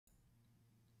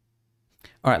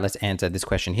All right, let's answer this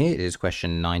question here. It is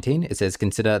question 19. It says,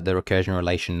 consider the recursion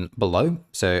relation below.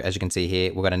 So as you can see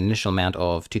here, we've got an initial amount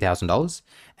of $2,000,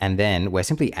 and then we're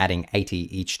simply adding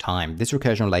 80 each time. This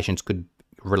recursion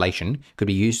relation could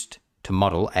be used to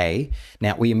model A.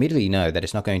 Now, we immediately know that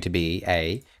it's not going to be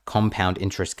a compound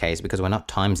interest case because we're not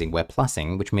timesing, we're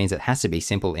plussing, which means it has to be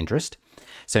simple interest.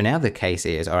 So now the case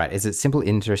is, all right, is it a simple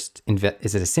interest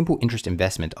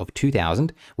investment of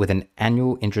 2,000 with an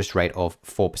annual interest rate of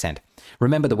 4%?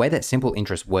 Remember, the way that simple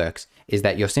interest works is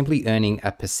that you're simply earning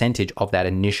a percentage of that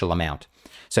initial amount.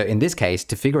 So in this case,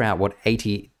 to figure out what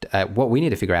we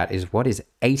need to figure out is what is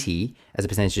 80 as a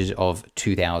percentage of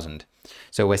 2,000.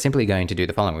 So we're simply going to do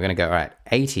the following. We're going to go, all right,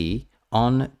 80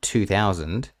 on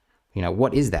 2,000,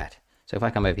 what is that? So if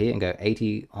I come over here and go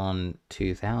 80 on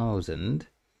 2,000,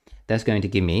 that's going to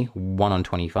give me 1 on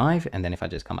 25. And then if I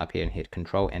just come up here and hit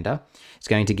Control Enter, it's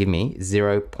going to give me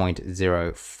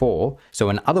 0.04. So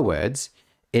in other words,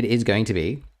 it is going to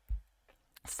be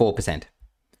 4%.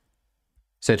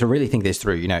 So to really think this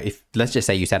through, if let's just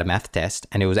say you sat a math test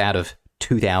and it was out of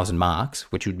 2,000 marks,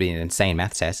 which would be an insane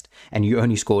math test, and you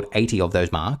only scored 80 of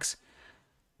those marks,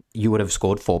 you would have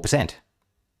scored 4%.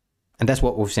 And that's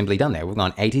what we've simply done there. We've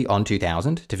gone 80 on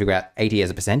 2,000 to figure out 80 as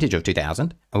a percentage of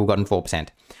 2,000, and we've gotten 4%.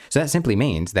 So that simply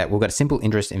means that we've got a simple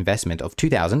interest investment of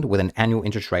 2,000 with an annual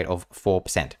interest rate of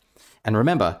 4%. And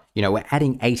remember, we're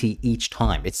adding 80 each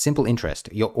time. It's simple interest.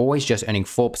 You're always just earning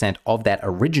 4% of that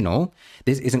original.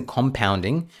 This isn't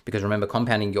compounding because remember,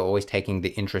 compounding, you're always taking the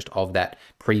interest of that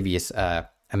previous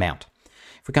amount.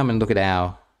 If we come and look at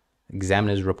our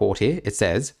examiner's report here, it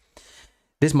says,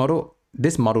 this model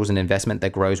is an investment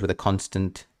that grows with a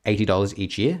constant $80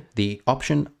 each year. The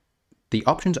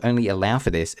options only allow for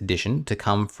this addition to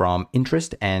come from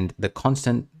interest and the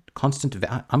constant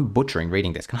I'm butchering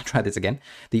reading this. Can I try this again?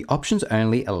 The options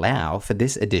only allow for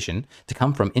this addition to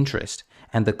come from interest,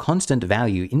 and the constant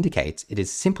value indicates it is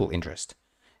simple interest.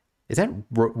 Is that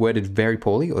worded very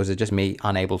poorly, or is it just me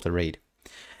unable to read?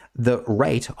 The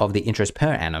rate of the interest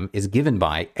per annum is given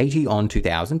by 80 on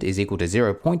 2,000 is equal to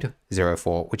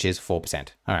 0.04, which is 4%.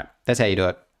 All right, that's how you do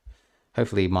it.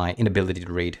 Hopefully my inability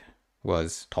to read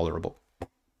was tolerable.